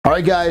All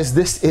right guys,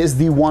 this is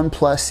the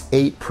OnePlus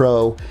 8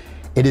 Pro.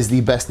 It is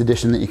the best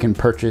edition that you can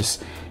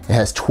purchase. It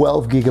has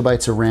 12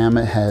 gigabytes of RAM.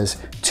 It has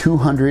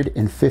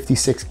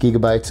 256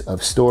 gigabytes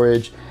of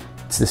storage.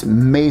 It's this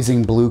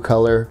amazing blue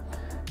color.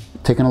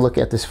 Taking a look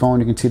at this phone,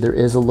 you can see there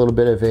is a little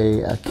bit of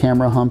a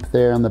camera hump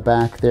there on the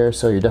back there,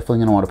 so you're definitely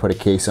gonna wanna put a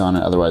case on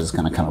it, otherwise it's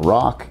gonna kind of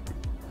rock.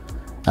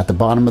 At the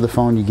bottom of the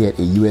phone, you get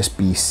a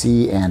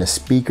USB-C and a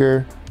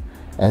speaker,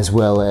 as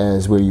well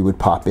as where you would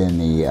pop in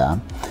the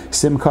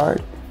SIM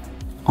card.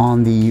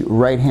 On the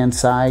right-hand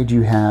side,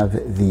 you have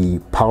the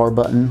power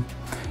button,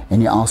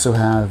 and you also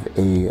have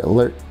a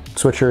alert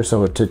switcher,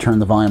 so to turn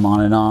the volume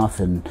on and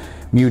off and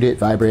mute it,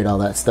 vibrate, all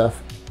that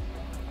stuff.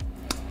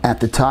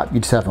 At the top,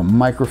 you just have a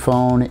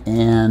microphone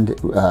and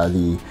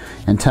the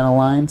antenna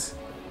lines.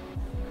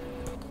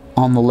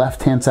 On the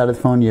left-hand side of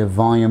the phone, you have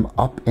volume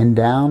up and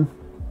down.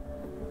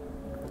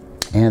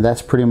 And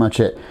that's pretty much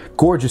it.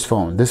 Gorgeous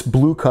phone. This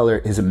blue color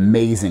is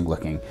amazing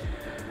looking.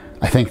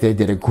 I think they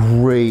did a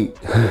great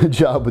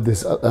job with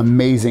this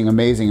amazing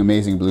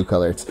blue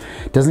color. It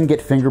doesn't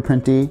get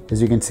fingerprinty,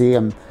 as you can see.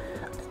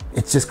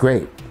 It's just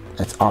great.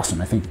 That's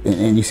awesome. I think,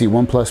 and you see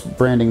OnePlus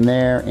branding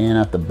there and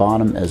at the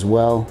bottom as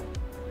well.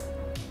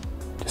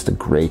 Just a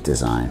great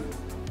design.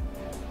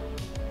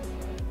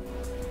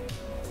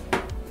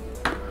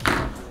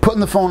 Putting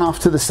the phone off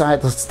to the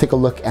side, let's take a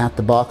look at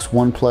the box.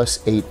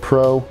 OnePlus 8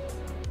 Pro.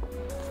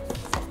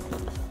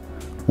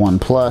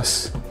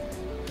 OnePlus.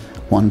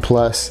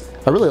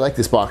 I really like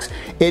this box.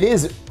 It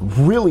is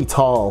really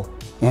tall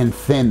and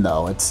thin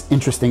though. It's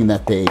interesting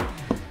that they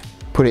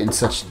put it in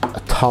such a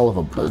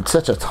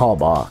tall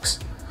box.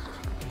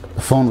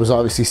 The phone was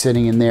obviously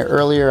sitting in there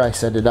earlier. I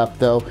set it up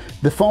though.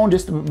 The phone,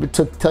 just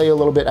to tell you a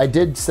little bit, I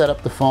did set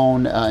up the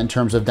phone in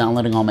terms of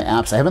downloading all my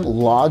apps. I haven't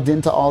logged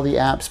into all the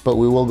apps, but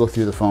we will go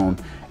through the phone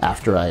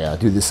after I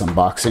do this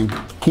unboxing.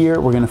 Here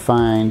we're gonna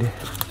find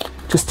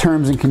just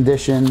terms and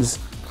conditions.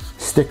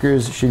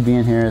 Stickers should be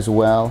in here as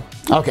well.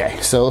 Okay,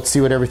 so let's see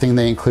what everything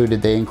they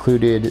included. They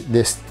included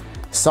this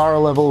SAR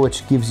level,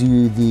 which gives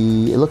you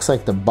it looks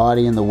like the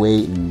body and the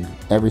weight and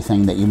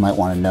everything that you might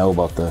want to know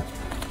about the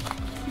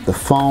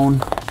phone.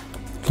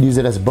 You can use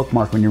it as a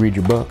bookmark when you read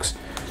your books.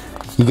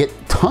 You get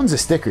tons of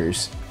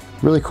stickers,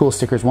 really cool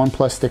stickers.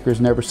 OnePlus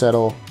stickers, never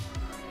settle.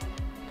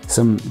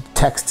 Some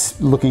text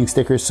looking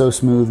stickers, so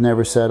smooth,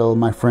 never settle.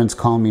 My friends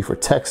call me for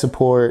tech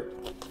support.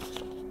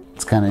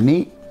 It's kind of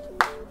neat.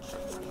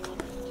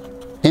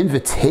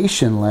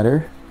 Invitation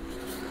letter.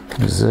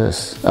 What is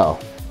this? Oh,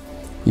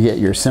 you get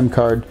your SIM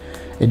card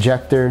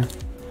ejector.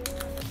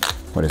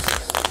 What is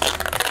this?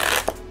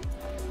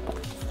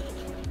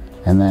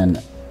 And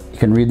then you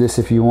can read this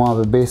if you want,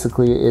 but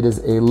basically it is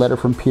a letter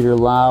from Peter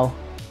Lau,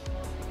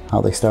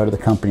 how they started the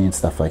company and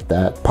stuff like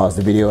that. Pause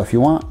the video if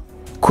you want.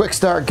 Quick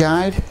start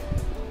guide,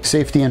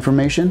 safety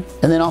information,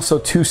 and then also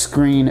 2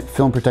 screen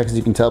film protectors.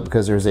 You can tell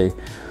because there's a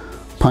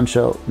punch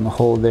out in the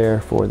hole there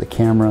for the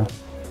camera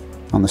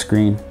on the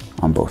screen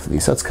on both of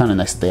these. So that's kind of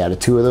nice that they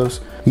added 2 of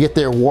those. You get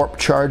their warp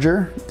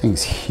charger. I think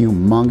it's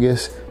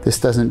humongous. This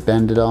doesn't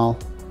bend at all.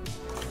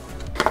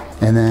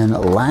 And then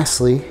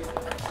lastly,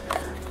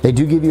 they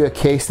do give you a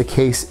case. The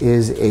case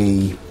is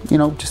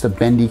just a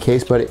bendy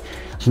case, but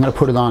I'm gonna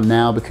put it on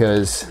now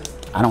because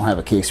I don't have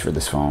a case for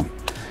this phone.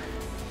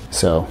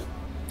 So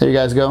there you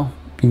guys go.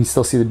 You can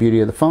still see the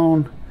beauty of the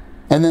phone.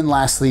 And then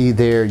lastly,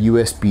 their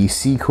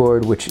USB-C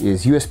cord, which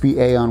is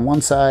USB-A on one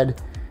side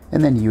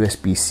and then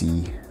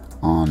USB-C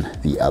on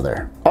the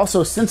other.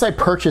 Also, since I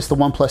purchased the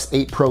OnePlus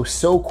 8 Pro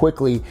so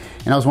quickly,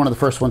 and I was one of the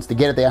first ones to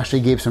get it, they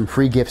actually gave some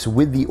free gifts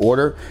with the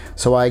order.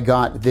 So I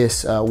got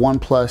this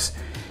OnePlus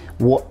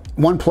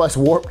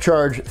Warp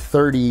Charge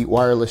 30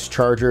 wireless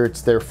charger.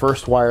 It's their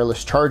first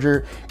wireless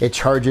charger. It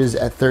charges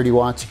at 30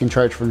 watts. You can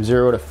charge from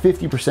 0 to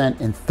 50%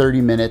 in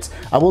 30 minutes.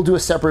 I will do a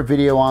separate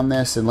video on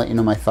this and let you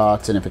know my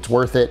thoughts and if it's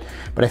worth it.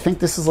 But I think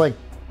this is like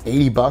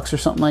 80 bucks or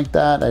something like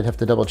that. I'd have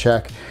to double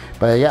check.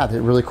 But yeah,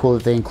 they're really cool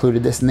that they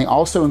included this. And they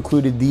also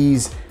included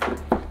these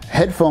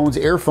headphones,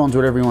 earphones,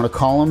 whatever you want to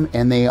call them.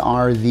 And they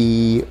are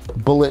the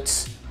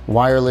Bullets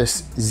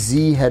Wireless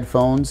Z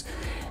headphones,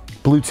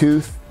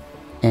 Bluetooth,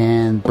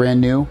 and brand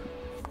new.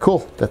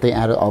 Cool that they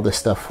added all this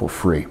stuff for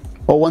free.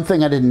 Well, one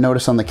thing I didn't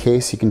notice on the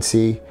case, you can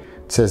see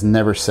it says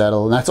never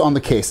settle. And that's on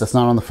the case. That's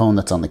not on the phone,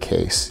 that's on the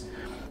case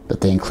that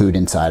they include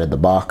inside of the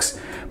box.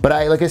 But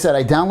like I said,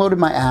 I downloaded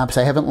my apps.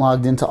 I haven't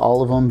logged into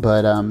all of them,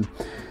 but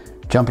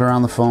jumping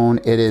around the phone,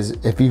 it is,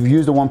 if you've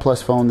used a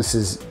OnePlus phone, this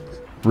is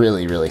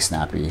really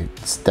snappy.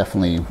 It's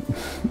definitely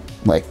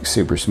like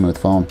super smooth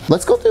phone.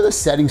 Let's go through the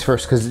settings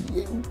first, because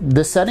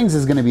the settings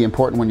is gonna be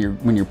important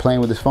when you're playing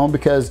with this phone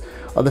because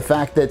of the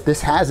fact that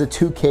this has a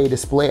 2K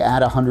display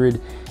at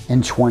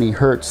 120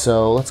 Hertz.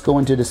 So let's go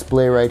into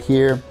display right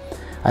here.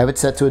 I have it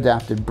set to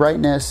adaptive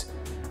brightness.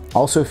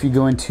 Also, if you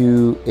go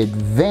into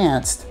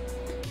advanced,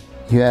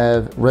 you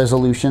have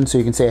resolution, so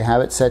you can say I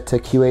have it set to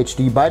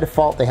QHD. By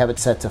default, they have it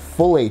set to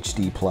Full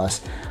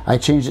HD+. I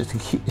changed it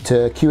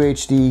to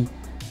QHD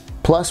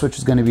Plus, which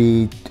is going to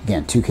be,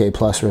 again, 2K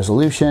plus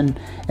resolution.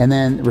 And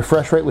then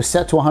refresh rate was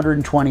set to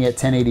 120 at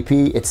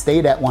 1080p. It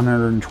stayed at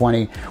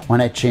 120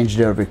 when I changed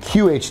it over to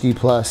QHD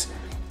plus,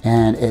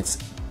 and it's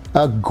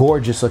a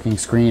gorgeous looking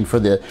screen for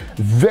the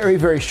very,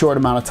 very short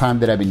amount of time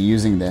that I've been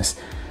using this.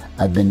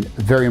 I've been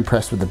very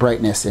impressed with the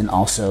brightness and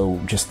also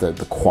just the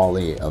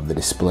quality of the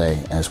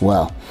display as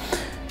well.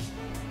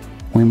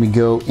 When we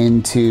go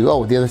into,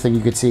 oh, the other thing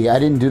you could see, I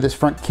didn't do this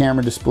front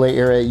camera display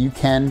area. You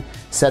can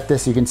set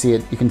this, you can see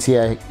it, you can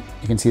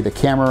see the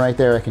camera right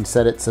there. I can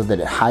set it so that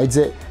it hides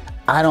it.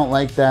 I don't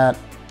like that.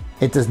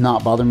 It does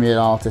not bother me at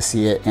all to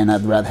see it, and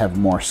I'd rather have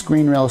more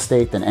screen real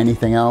estate than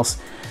anything else,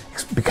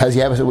 because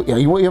you have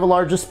a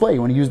large display.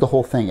 You want to use the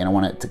whole thing, and I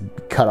want it to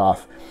cut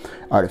off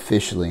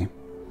artificially.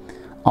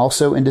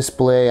 Also in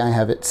display, I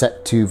have it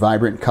set to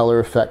Vibrant Color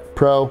Effect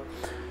Pro,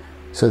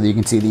 so that you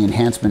can see the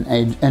enhancement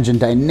engine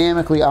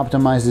dynamically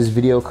optimizes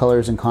video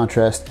colors and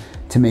contrast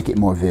to make it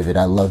more vivid.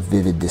 I love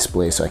vivid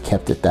display, so I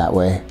kept it that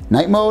way.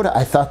 Night mode,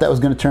 I thought that was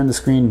going to turn the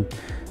screen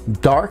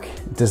dark.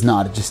 It does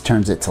not. It just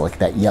turns it to like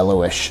that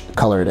yellowish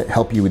color to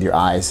help you with your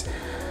eyes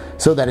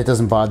so that it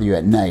doesn't bother you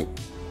at night.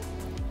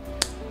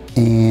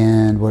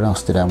 And what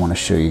else did I want to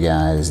show you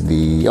guys?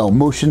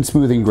 Motion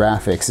smoothing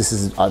graphics.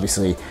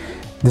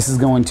 This is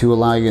going to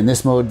allow you in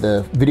this mode,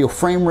 the video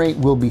frame rate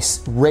will be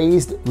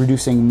raised,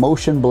 reducing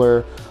motion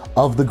blur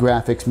of the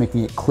graphics,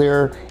 making it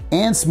clearer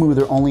and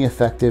smoother, only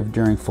effective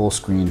during full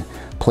screen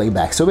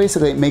playback. So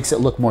basically it makes it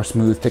look more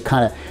smooth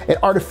it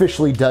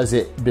artificially does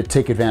it to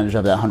take advantage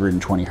of that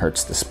 120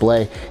 Hertz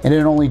display. And it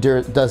only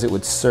does it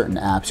with certain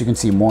apps. You can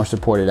see more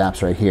supported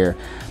apps right here.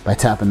 By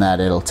tapping that,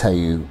 it'll tell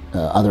you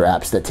other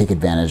apps that take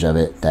advantage of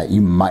it that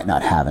you might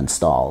not have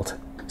installed.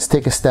 Let's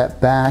take a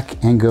step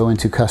back and go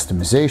into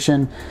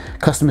customization.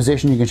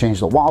 Customization, you can change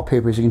the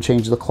wallpapers, you can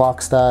change the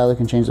clock style, you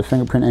can change the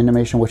fingerprint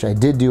animation, which I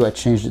did do. I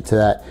changed it to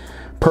that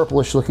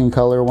purplish looking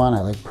color one.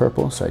 I like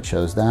purple, so I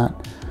chose that.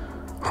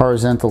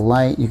 Horizontal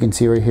light, you can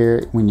see right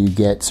here when you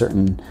get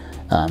certain,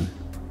 I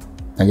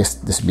guess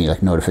this would be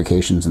like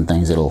notifications and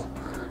things, it'll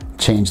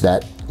change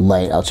that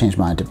light. I'll change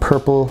mine to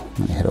purple.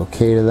 Let me hit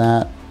OK to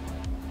that.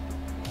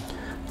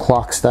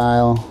 Clock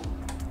style,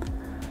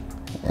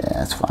 yeah,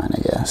 that's fine,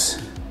 I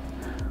guess.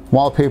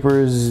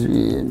 Wallpapers,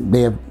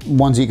 they have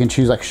ones you can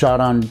choose, like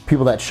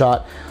people that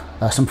shot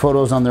some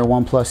photos on their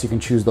OnePlus. You can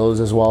choose those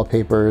as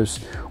wallpapers,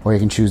 or you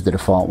can choose the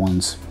default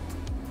ones.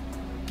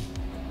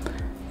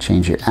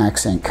 Change your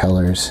accent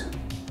colors.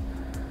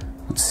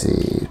 Let's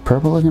see,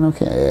 purple looking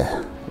okay.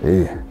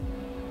 Ugh.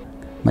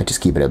 Might just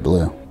keep it at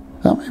blue.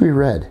 Oh, maybe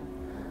red.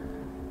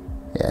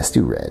 Yeah, let's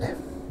do red.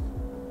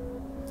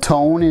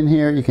 Tone in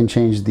here, you can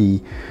change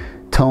the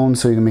tone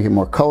so you can make it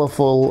more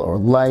colorful or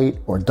light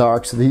or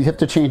dark. So you have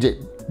to change it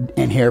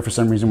in here for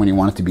some reason when you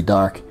want it to be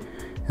dark,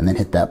 and then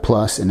hit that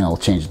plus and it'll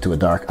change it to a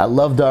dark. I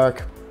love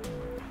dark.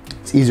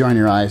 It's easier on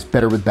your eyes,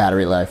 better with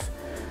battery life.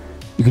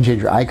 You can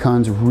change your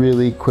icons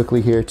really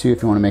quickly here too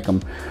if you want to make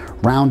them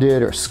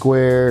rounded or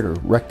squared or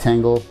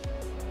rectangle.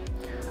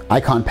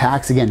 Icon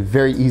packs, again,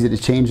 very easy to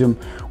change them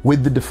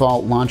with the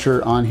default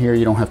launcher on here.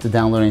 You don't have to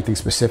download anything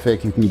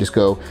specific. You can just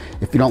go,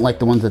 if you don't like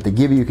the ones that they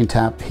give you, you can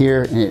tap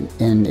here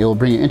and it will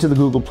bring you into the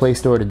Google Play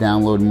Store to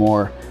download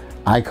more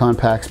icon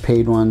packs,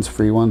 paid ones,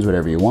 free ones,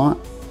 whatever you want.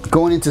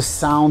 Going into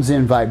sounds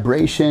and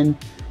vibration,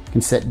 you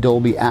can set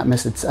Dolby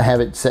Atmos. I have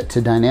it set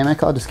to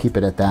dynamic. I'll just keep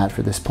it at that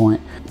for this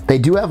point. They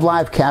do have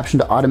live caption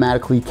to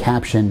automatically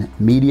caption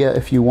media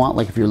if you want.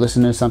 Like if you're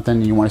listening to something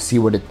and you want to see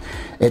what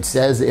it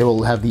says, it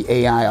will have the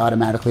AI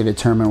automatically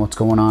determine what's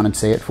going on and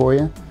say it for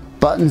you.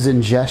 Buttons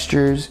and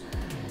gestures,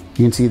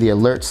 you can see the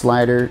alert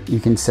slider.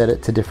 You can set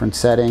it to different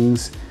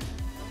settings.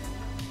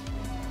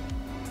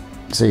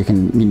 So you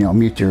can,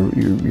 mute your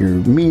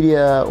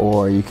media,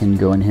 or you can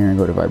go in here and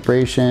go to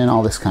vibration,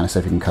 all this kind of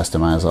stuff. You can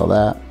customize all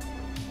that.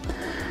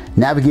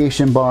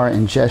 Navigation bar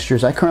and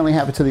gestures. I currently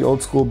have it to the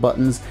old school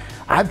buttons.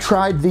 I've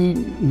tried the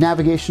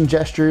navigation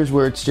gestures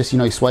where it's just,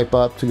 you swipe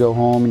up to go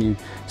home and you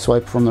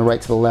swipe from the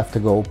right to the left to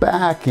go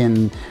back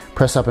and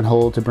press up and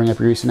hold to bring up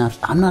your recent apps.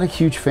 I'm not a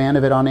huge fan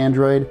of it on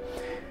Android.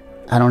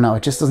 I don't know,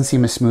 it just doesn't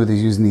seem as smooth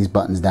as using these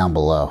buttons down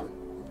below.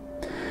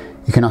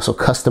 You can also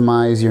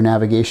customize your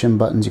navigation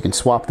buttons. You can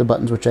swap the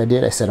buttons, which I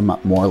did. I set them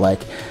up more like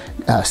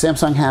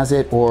Samsung has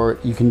it, or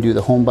you can do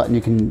the home button.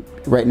 You can,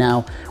 right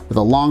now, with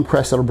a long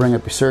press, it'll bring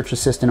up your search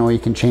assistant, or you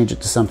can change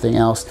it to something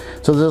else.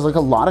 So there's like a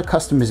lot of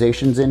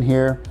customizations in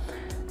here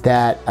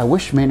that I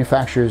wish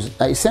manufacturers,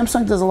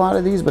 Samsung does a lot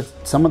of these, but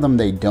some of them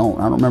they don't.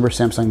 I don't remember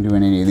Samsung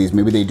doing any of these.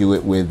 Maybe they do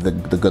it with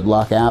the Good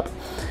Lock app.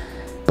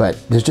 But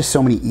there's just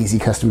so many easy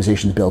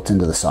customizations built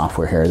into the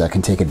software here that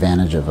can take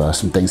advantage of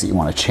some things that you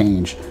want to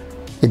change.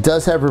 It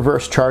does have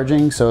reverse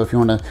charging, so if you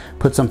want to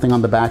put something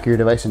on the back of your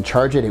device and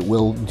charge it, it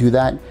will do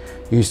that.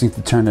 You just need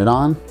to turn it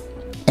on.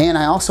 And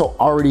I also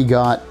already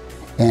got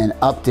an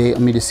update.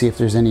 Let me just see if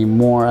there's any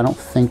more. I don't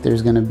think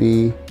there's going to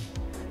be.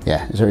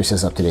 Yeah, it already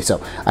says up to date.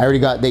 So I already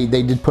got, they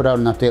did put out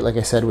an update, like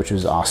I said, which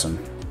was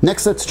awesome.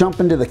 Next, let's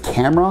jump into the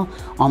camera.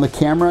 On the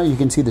camera, you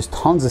can see there's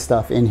tons of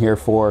stuff in here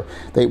for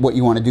what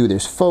you want to do.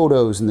 There's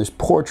photos, and there's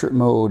portrait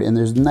mode, and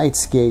there's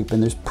nightscape,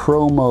 and there's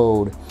pro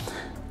mode.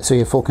 So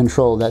you have full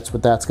control. That's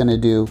what that's going to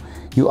do.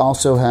 You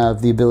also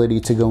have the ability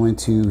to go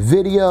into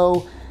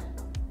video,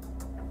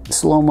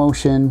 slow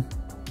motion,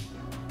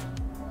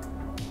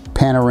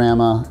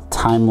 panorama,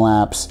 time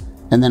lapse,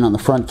 and then on the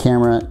front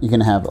camera, you're going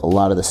to have a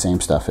lot of the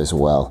same stuff as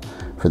well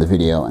for the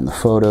video and the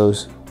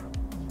photos.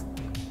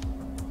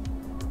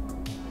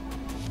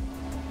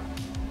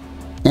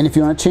 And if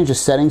you want to change the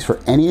settings for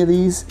any of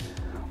these,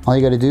 all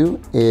you got to do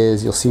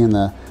is, you'll see in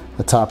the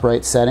top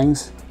right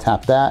settings,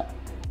 tap that,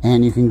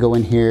 and you can go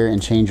in here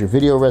and change your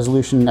video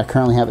resolution. I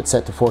currently have it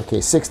set to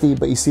 4K 60,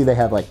 but you see they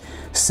have like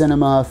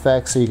cinema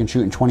effects, so you can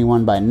shoot in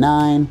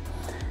 21:9,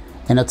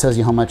 and it tells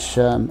you how much,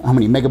 how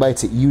many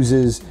megabytes it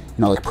uses, you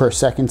know, like per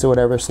second or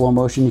whatever. Slow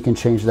motion, you can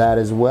change that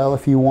as well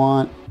if you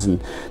want,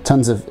 and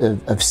tons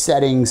of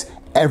settings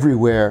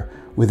everywhere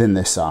within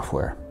this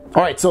software.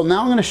 All right, so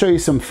now I'm gonna show you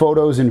some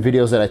photos and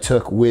videos that I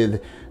took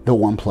with the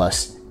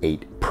OnePlus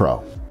 8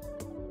 Pro.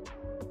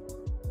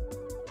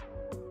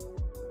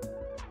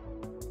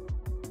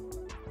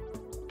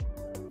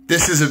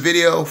 This is a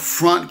video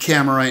front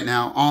camera right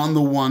now on the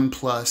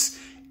OnePlus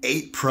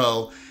 8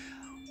 Pro.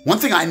 One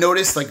thing I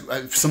noticed, like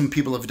some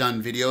people have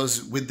done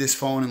videos with this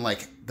phone, and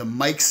like the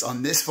mics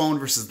on this phone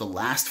versus the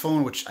last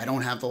phone, which I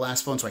don't have the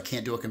last phone, so I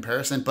can't do a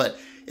comparison, but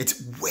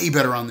it's way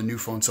better on the new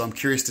phone. So I'm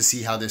curious to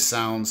see how this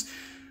sounds.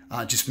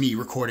 Just me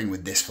recording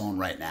with this phone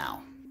right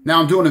now. Now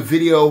I'm doing a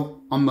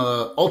video on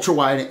the ultra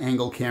wide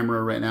angle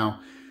camera right now.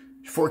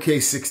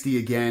 4K 60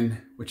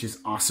 again, which is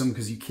awesome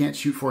because you can't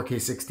shoot 4K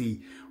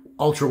 60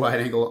 ultra wide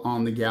angle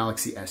on the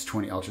Galaxy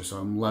S20 Ultra. So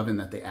I'm loving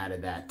that they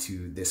added that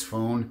to this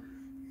phone.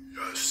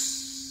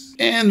 Yes.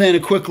 And then a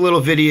quick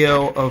little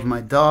video of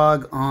my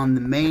dog on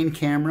the main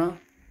camera.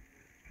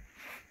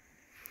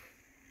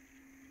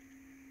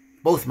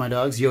 Both my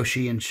dogs,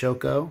 Yoshi and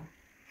Shoko.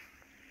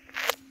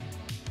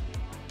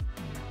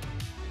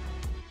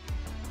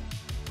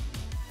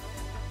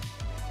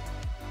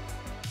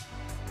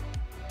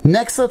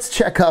 Next, let's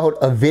check out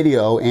a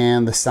video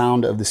and the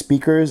sound of the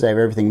speakers. I have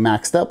everything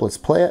maxed up. Let's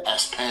play it.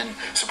 S Pen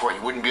support.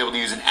 You wouldn't be able to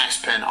use an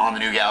S Pen on the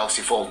new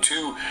Galaxy Fold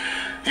 2.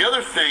 The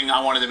other thing I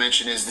wanted to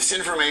mention is this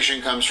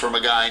information comes from a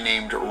guy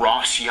named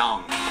Ross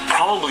Young.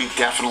 Probably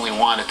definitely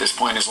one at this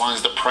point, as long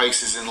as the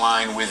price is in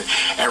line with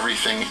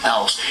everything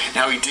else.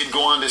 Now, he did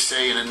go on to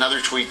say in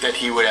another tweet that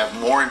he would have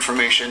more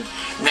information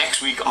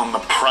next week on the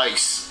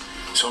price.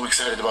 So I'm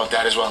excited about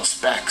that as well, and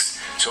specs.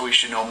 So we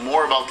should know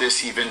more about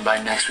this even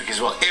by next week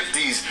as well, if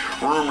these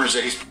rumors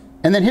that he's...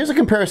 And then here's a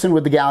comparison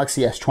with the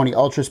Galaxy S20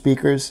 Ultra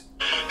speakers.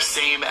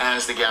 Same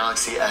as the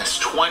Galaxy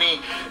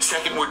S20.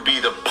 Second would be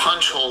the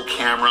punch hole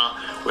camera,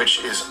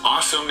 which is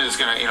awesome. It's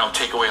gonna, you know,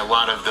 take away a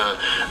lot of the,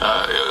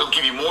 it'll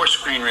give you more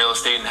screen real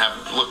estate and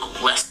have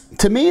look less.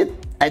 To me,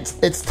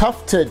 it's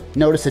tough to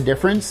notice a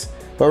difference,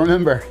 but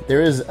remember,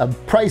 there is a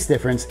price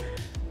difference.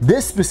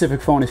 This specific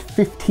phone is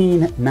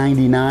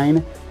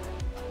 $1599.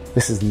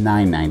 This is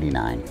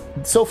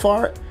 $999. So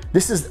far,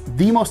 this is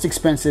the most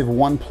expensive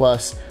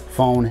OnePlus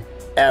phone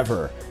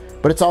ever,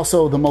 but it's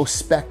also the most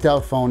spec'd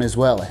out phone as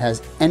well. It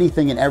has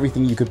anything and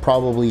everything you could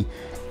probably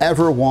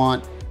ever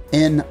want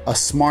in a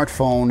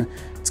smartphone.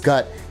 It's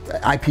got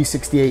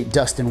IP68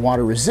 dust and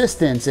water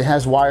resistance. It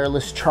has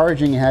wireless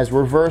charging. It has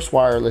reverse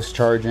wireless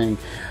charging.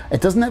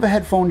 It doesn't have a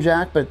headphone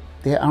jack, but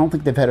I don't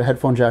think they've had a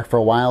headphone jack for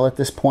a while at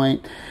this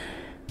point.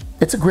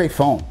 It's a great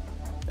phone.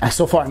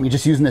 So far, I'm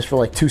just using this for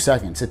like 2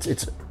 seconds.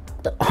 It's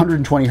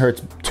 120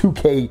 hertz,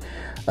 2K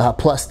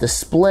plus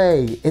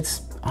display.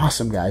 It's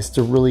awesome, guys. It's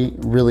a really,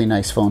 really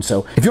nice phone.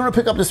 So if you want to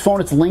pick up this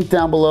phone, it's linked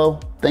down below.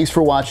 Thanks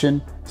for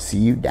watching. See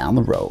you down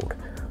the road.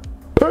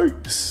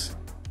 Peace.